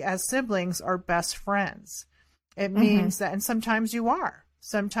we as siblings are best friends. It means that, and sometimes you are,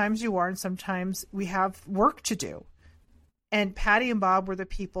 and sometimes we have work to do. And Patty and Bob were the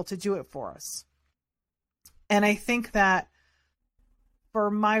people to do it for us. And I think that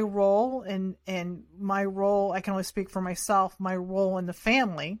for my role, and my role, I can only speak for myself, my role in the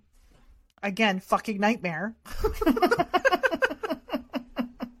family, again, fucking nightmare.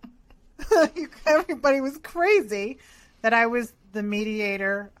 Everybody was crazy that I was the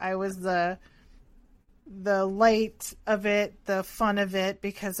mediator. I was the light of it, the fun of it,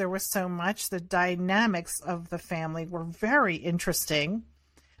 because there was so much. The dynamics of the family were very interesting.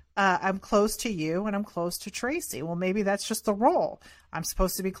 I'm close to you and I'm close to Tracy. Well, maybe that's just the role. I'm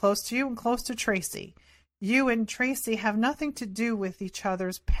supposed to be close to you and close to Tracy. You and Tracy have nothing to do with each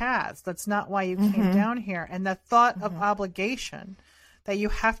other's paths. That's not why you came down here. And the thought of obligation that you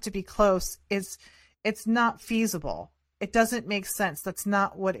have to be close it's not feasible. It doesn't make sense. That's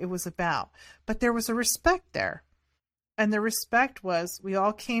not what it was about. But there was a respect there. And the respect was we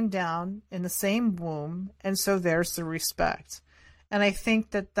all came down in the same womb. And so there's the respect. And I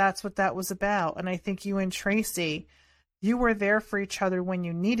think that that's what that was about. And I think you and Tracy, you were there for each other when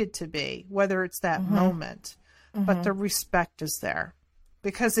you needed to be, whether it's that moment. But the respect is there.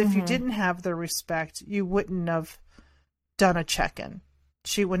 Because if you didn't have the respect, you wouldn't have done a check-in.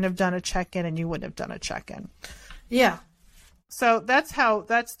 She wouldn't have done a check-in and you wouldn't have done a check-in. Yeah. So that's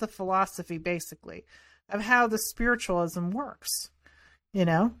the philosophy, basically, of how the spiritualism works, you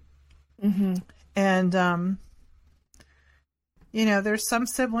know? Mm-hmm. And, you know, there's some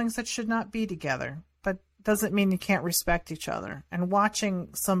siblings that should not be together, but doesn't mean you can't respect each other. And watching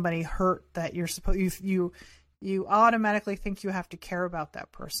somebody hurt that you're supposed, you automatically think you have to care about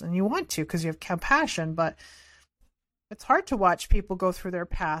that person. You want to because you have compassion, but it's hard to watch people go through their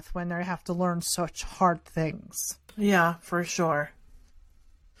path when they have to learn such hard things. Yeah, for sure.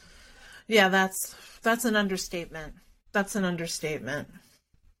 Yeah, that's an understatement. That's an understatement.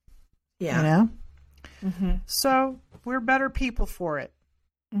 Yeah. You know? Mm-hmm. So we're better people for it.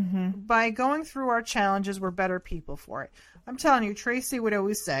 Mm-hmm. By going through our challenges, we're better people for it. I'm telling you, Tracy would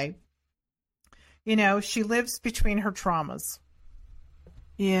always say, you know, she lives between her traumas.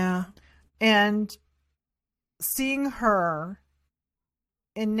 Yeah. And seeing her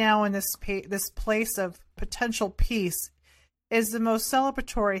and now in this place of potential peace is the most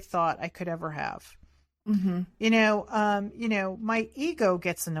celebratory thought I could ever have. Mm-hmm. You know, my ego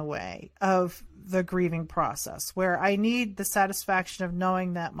gets in the way of the grieving process where I need the satisfaction of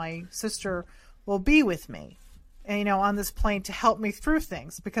knowing that my sister will be with me, and, you know, on this plane to help me through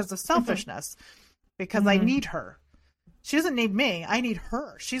things because of selfishness, because I need her. She doesn't need me. I need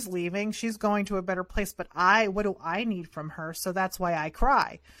her. She's leaving. She's going to a better place. But what do I need from her? So that's why I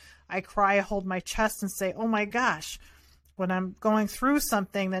cry. I hold my chest and say, oh my gosh, when I'm going through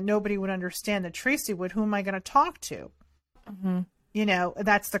something that nobody would understand, that Tracy would, who am I going to talk to? Mm-hmm. You know,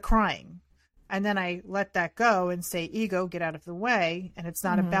 that's the crying. And then I let that go and say, ego, get out of the way. And it's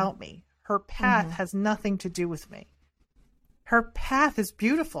not about me. Her path has nothing to do with me. Her path is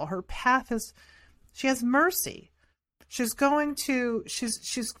beautiful. Her path is, she has mercy. She's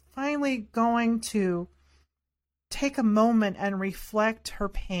finally going to take a moment and reflect her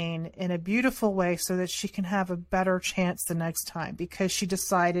pain in a beautiful way so that she can have a better chance the next time, because she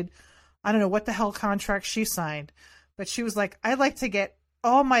decided, I don't know what the hell contract she signed, but she was like, I'd like to get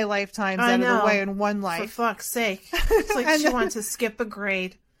all my lifetimes out of the way in one life. For fuck's sake. It's like she wants to skip a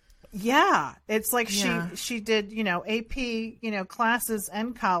grade. Yeah. It's like she did, you know, AP, you know, classes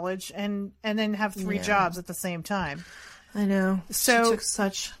and college and then have 3 jobs at the same time. I know. So she took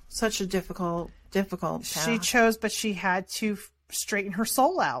such a difficult path. She chose, but she had to straighten her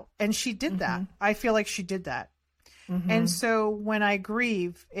soul out. And she did that. I feel like she did that. And so when I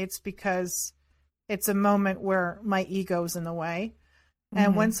grieve, it's because it's a moment where my ego's in the way.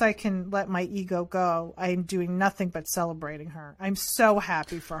 And once I can let my ego go, I'm doing nothing but celebrating her. I'm so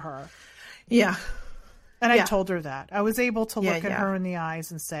happy for her. Yeah. And I told her that. I was able to look at her in the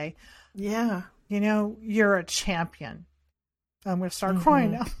eyes and say, yeah, you know, you're a champion. I'm going to start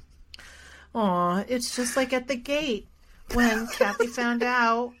crying now. Aw, it's just like at the gate when Kathy found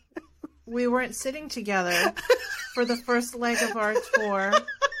out we weren't sitting together for the first leg of our tour.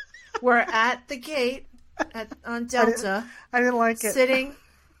 We're at the gate on Delta. I didn't like it.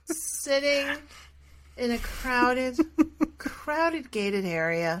 Sitting in a crowded gated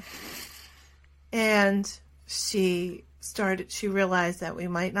area. And she realized that we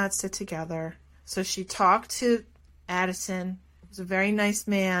might not sit together. So she talked to Addison, who's a very nice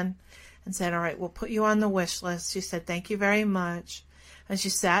man, and said, all right, we'll put you on the wish list. She said, thank you very much. And she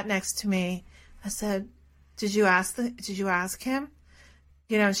sat next to me. I said, did you ask him?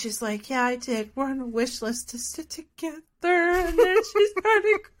 You know, she's like, yeah, I did. We're on a wish list to sit together. And then she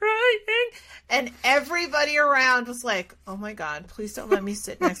started crying. And everybody around was like, oh my God, please don't let me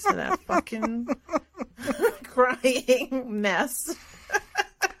sit next to that fucking crying mess.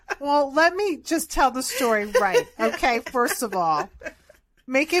 Well, let me just tell the story right. Okay, first of all,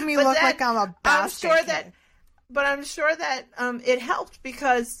 making me look like I'm a bastard. I'm sure that it helped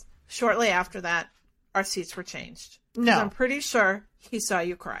because shortly after that, our seats were changed. No. I'm pretty sure he saw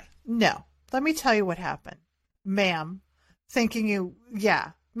you cry. No. Let me tell you what happened. Ma'am,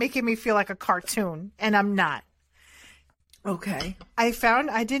 making me feel like a cartoon, and I'm not. Okay.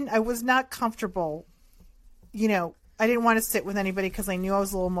 I was not comfortable, you know, I didn't want to sit with anybody because I knew I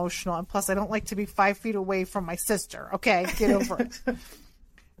was a little emotional, and plus I don't like to be 5 feet away from my sister. Okay, get over it.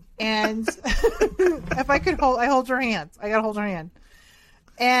 And if I could I hold her hands. I gotta hold her hand.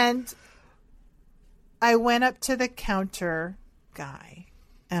 And I went up to the counter guy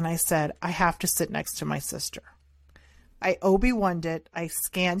and I said, I have to sit next to my sister. I Obi-Wan'd it. I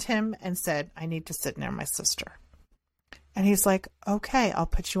scanned him and said, I need to sit near my sister. And he's like, okay, I'll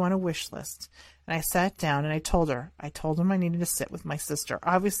put you on a wish list. And I sat down and I told him I needed to sit with my sister.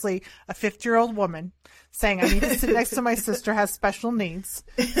 Obviously, a 50-year-old woman saying I need to sit next to my sister has special needs.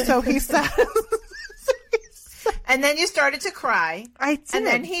 So he sat. And then you started to cry. I did. And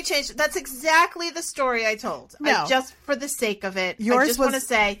then he changed. That's exactly the story I told. No. Just for the sake of it. Yours I just want to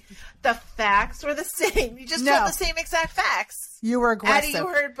say the facts were the same. You just No. told the same exact facts. You were aggressive. Addie, you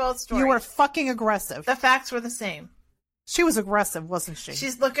heard both stories. You were fucking aggressive. The facts were the same. She was aggressive, wasn't she?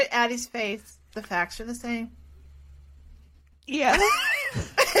 Look at Addie's face. The facts are the same. Yeah.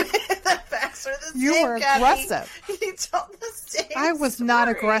 The facts are the same. You were Gabby. aggressive. You told the same I was not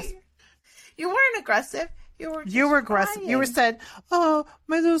story. aggressive. You weren't aggressive. You were aggressive. crying. You were said, "Oh,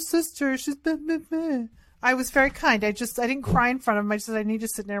 my little sister, she's been." I was very kind. I didn't cry in front of him. I said I need to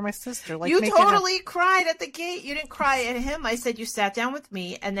sit near my sister. Like you making totally cried at the gate. You didn't cry at him. I said you sat down with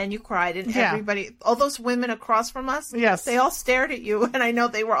me, and then you cried, and Yeah. everybody, all those women across from us, Yes. they all stared at you, and I know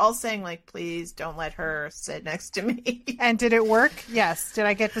they were all saying like, "Please don't let her sit next to me." And did it work? Yes. Did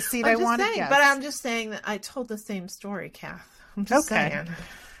I get the seat I I'm just wanted? saying, Yes. but I'm just saying that I told the same story, Kath. I'm just Okay. saying.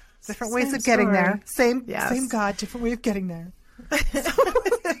 Different ways Same of getting story. there. Same Yes. God, different way of getting there.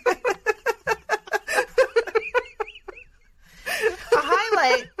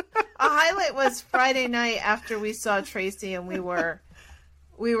 A highlight was Friday night after we saw Tracy, and we were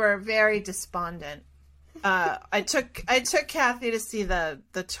very despondent. I took Kathy to see the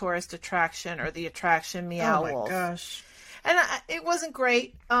tourist attraction, or the attraction Meow Wolf. gosh. And it wasn't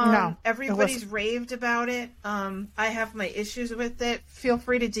great. No, Everybody's raved about it. I have my issues with it. Feel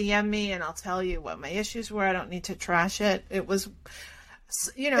free to DM me, and I'll tell you what my issues were. I don't need to trash it. It was,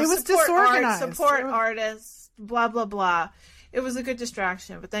 It was support disorganized. support artists, blah blah blah. It was a good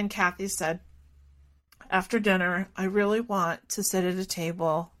distraction. But then Kathy said, after dinner, I really want to sit at a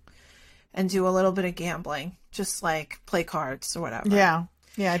table and do a little bit of gambling, just like play cards or whatever. Yeah.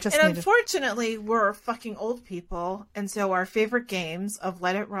 Yeah, I just And needed... unfortunately, we're fucking old people, and so our favorite games of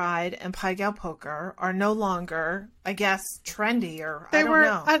Let It Ride and Pai Gow Poker are no longer, I guess, trendy, or I don't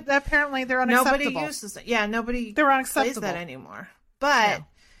know. Apparently they're unacceptable. Nobody uses it. Yeah, nobody They're plays unacceptable. that anymore. But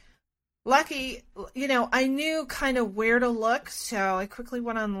lucky, I knew kind of where to look, so I quickly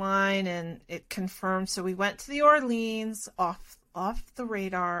went online, and it confirmed. So we went to the Orleans, off the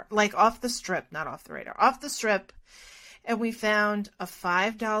radar, like off the strip, not off the radar, off the strip. And we found a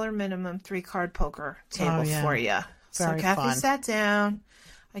 $5 minimum 3-card poker table for you. So Kathy fun. sat down.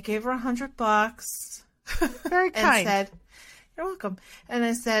 I gave her $100. Very and kind. said, "You're welcome." And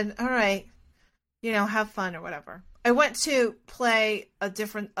I said, "All right, have fun or whatever." I went to play a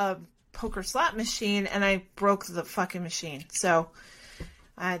different poker slot machine, and I broke the fucking machine. So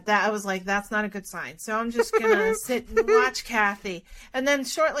I was like, that's not a good sign. So I'm just gonna sit and watch Kathy. And then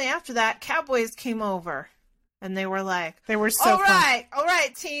shortly after that, Cowboys came over. And they were like, They were so all right,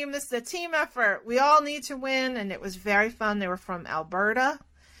 team. This is a team effort. We all need to win. And it was very fun. They were from Alberta.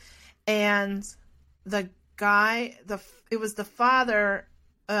 And the guy, it was the father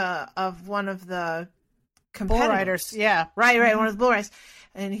of one of the competitors. Bull riders. Yeah. Right. One of the bull riders.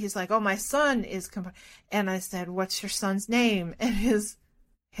 And he's like, "Oh, my son is..." And I said, "What's your son's name?" And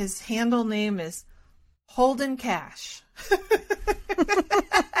his handle name is Holden Cash.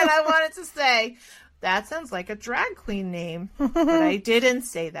 And I wanted to say, that sounds like a drag queen name, but I didn't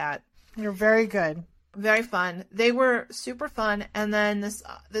say that. You're very good. Very fun. They were super fun. And then this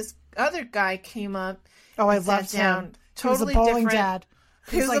other guy came up. Oh, I and loved sat down. him. Totally he was a bowling different. dad.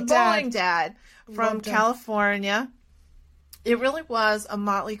 He was like, a bowling dad from Loved him. California. It really was a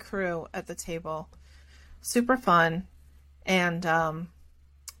motley crew at the table. Super fun. And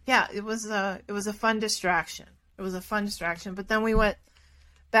it was a fun distraction. It was a fun distraction. But then we went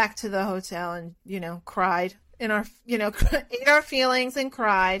back to the hotel and, cried in our, ate our feelings and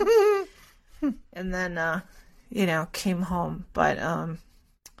cried. And then, came home. But,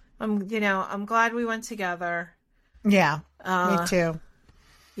 I'm glad we went together. Yeah. Me too.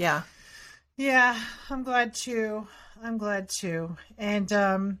 Yeah. Yeah. I'm glad too.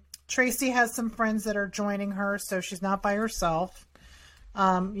 And, Tracy has some friends that are joining her, so she's not by herself.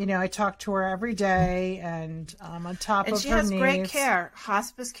 I talk to her every day, and on top of her needs. And she has great care.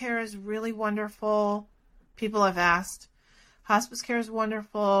 Hospice care is really wonderful. People have asked. Hospice care is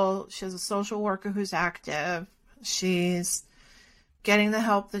wonderful. She has a social worker who's active. She's getting the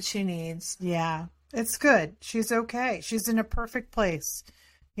help that she needs. Yeah, it's good. She's okay. She's in a perfect place.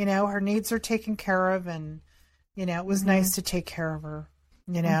 Her needs are taken care of, and, it was nice to take care of her,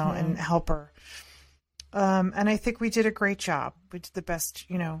 and help her. And I think we did a great job. We did the best,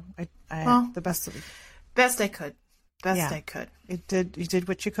 the best that we Best I could. I could. You did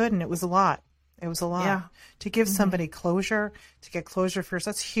what you could, and it was a lot. It was a lot. Yeah. To give somebody closure, to get closure first,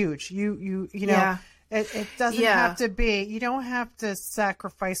 that's huge. You know, Yeah. it doesn't have to be, you don't have to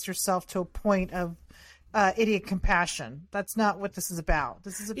sacrifice yourself to a point of idiot compassion. That's not what this is about.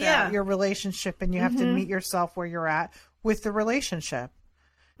 This is about your relationship, and you have to meet yourself where you're at with the relationship,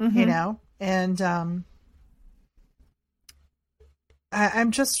 you know? And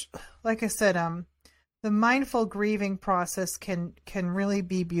I'm just, like I said, the mindful grieving process can really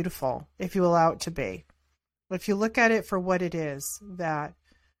be beautiful if you allow it to be. If you look at it for what it is, that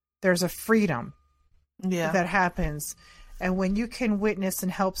there's a freedom that happens. And when you can witness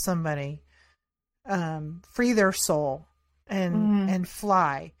and help somebody free their soul and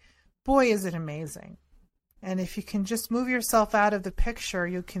fly, boy, is it amazing. And if you can just move yourself out of the picture,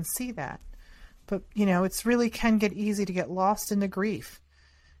 you can see that. But, you know, it's really can get easy to get lost in the grief.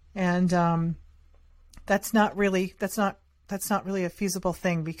 And that's not really a feasible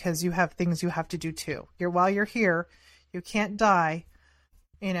thing, because you have things you have to do too. While you're here, you can't die,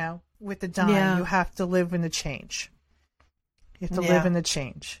 you know, with the dying. Yeah. You have to live in the change. You have to live in the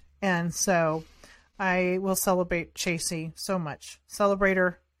change. And so I will celebrate Chasey so much. Celebrate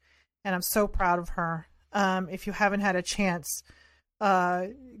her. And I'm so proud of her. If you haven't had a chance,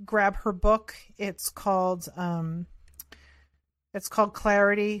 grab her book. It's called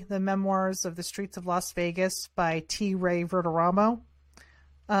Clarity, The Memoirs of the Streets of Las Vegas by T. Ray Verderamo.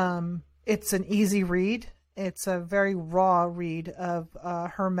 It's an easy read. It's a very raw read of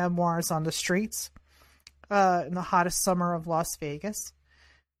her memoirs on the streets in the hottest summer of Las Vegas.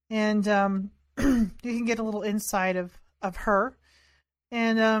 And you can get a little insight of her.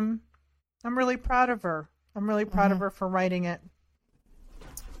 And I'm really proud of her. I'm really proud of her for writing it.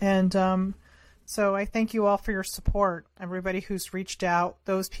 And so I thank you all for your support, everybody who's reached out,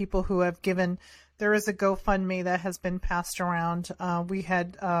 those people who have given. There is a GoFundMe that has been passed around. We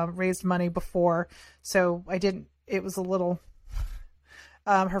had raised money before, so I didn't. It was a little.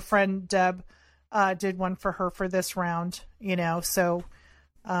 Her friend Deb did one for her for this round, you know. So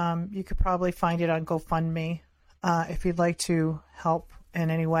you could probably find it on GoFundMe if you'd like to help in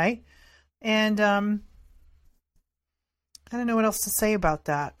any way. And I don't know what else to say about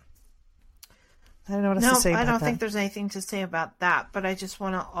that. I don't know what else to say about that. I don't think there's anything to say about that, but I just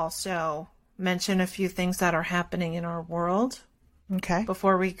want to also mention a few things that are happening in our world. Okay.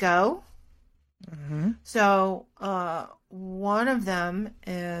 Before we go. Mm-hmm. So, one of them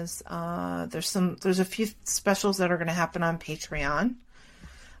is there's a few specials that are going to happen on Patreon.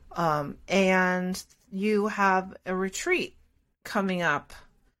 And you have a retreat coming up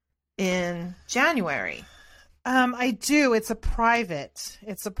in January. I do. It's a private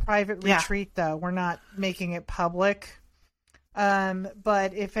retreat, though. We're not making it public.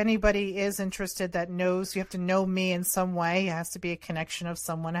 But if anybody is interested that knows, you have to know me in some way. It has to be a connection of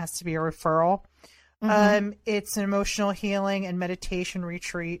someone. It has to be a referral. Mm-hmm. It's an emotional healing and meditation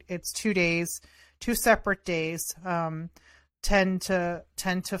retreat. It's 2 days, 2 separate days, 10 to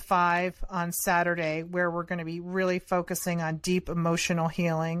 5 on Saturday, where we're going to be really focusing on deep emotional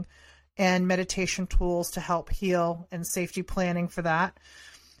healing and meditation tools to help heal and safety planning for that.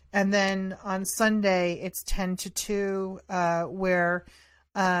 And then on Sunday, it's 10 to 2, where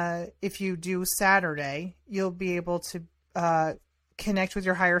if you do Saturday, you'll be able to connect with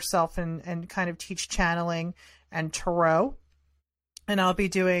your higher self and kind of teach channeling and tarot. And I'll be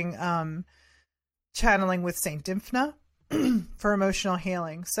doing channeling with Saint Dymphna for emotional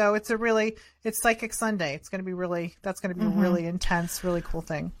healing. So it's Psychic Sunday. It's going to be that's going to be a really intense, really cool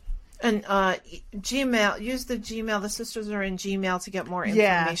thing. And Gmail, use the Gmail. The sisters are in Gmail to get more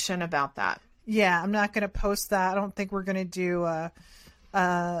information about that. Yeah, I'm not going to post that. I don't think we're going to do a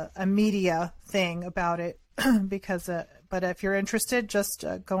media thing about it because. But if you're interested, just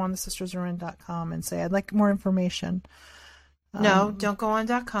go on thesistersarein.com and say I'd like more information. No, don't go on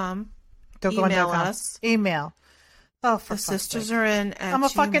 .com. Don't go on Email .com. us. Email. Oh, for the sisters are in. At I'm a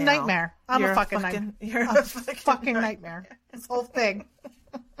Gmail. Fucking nightmare. You're a fucking nightmare. Nightmare. This whole thing.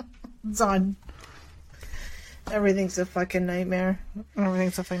 Done. Everything's a fucking nightmare.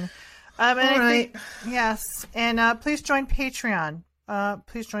 Everything's a fucking. All right. Yes, and please join Patreon.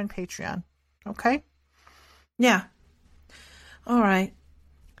 Okay. Yeah. All right.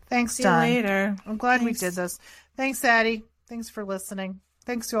 Thanks, See Don. you later. I'm glad we did this. Thanks, Addie. Thanks for listening.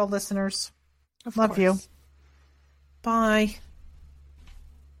 Thanks to all listeners. Love you. Bye.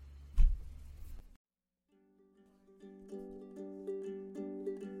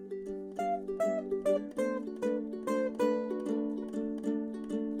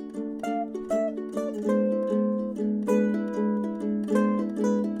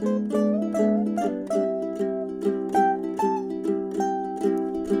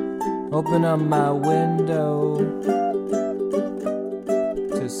 Open up my window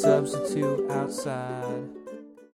to substitute outside.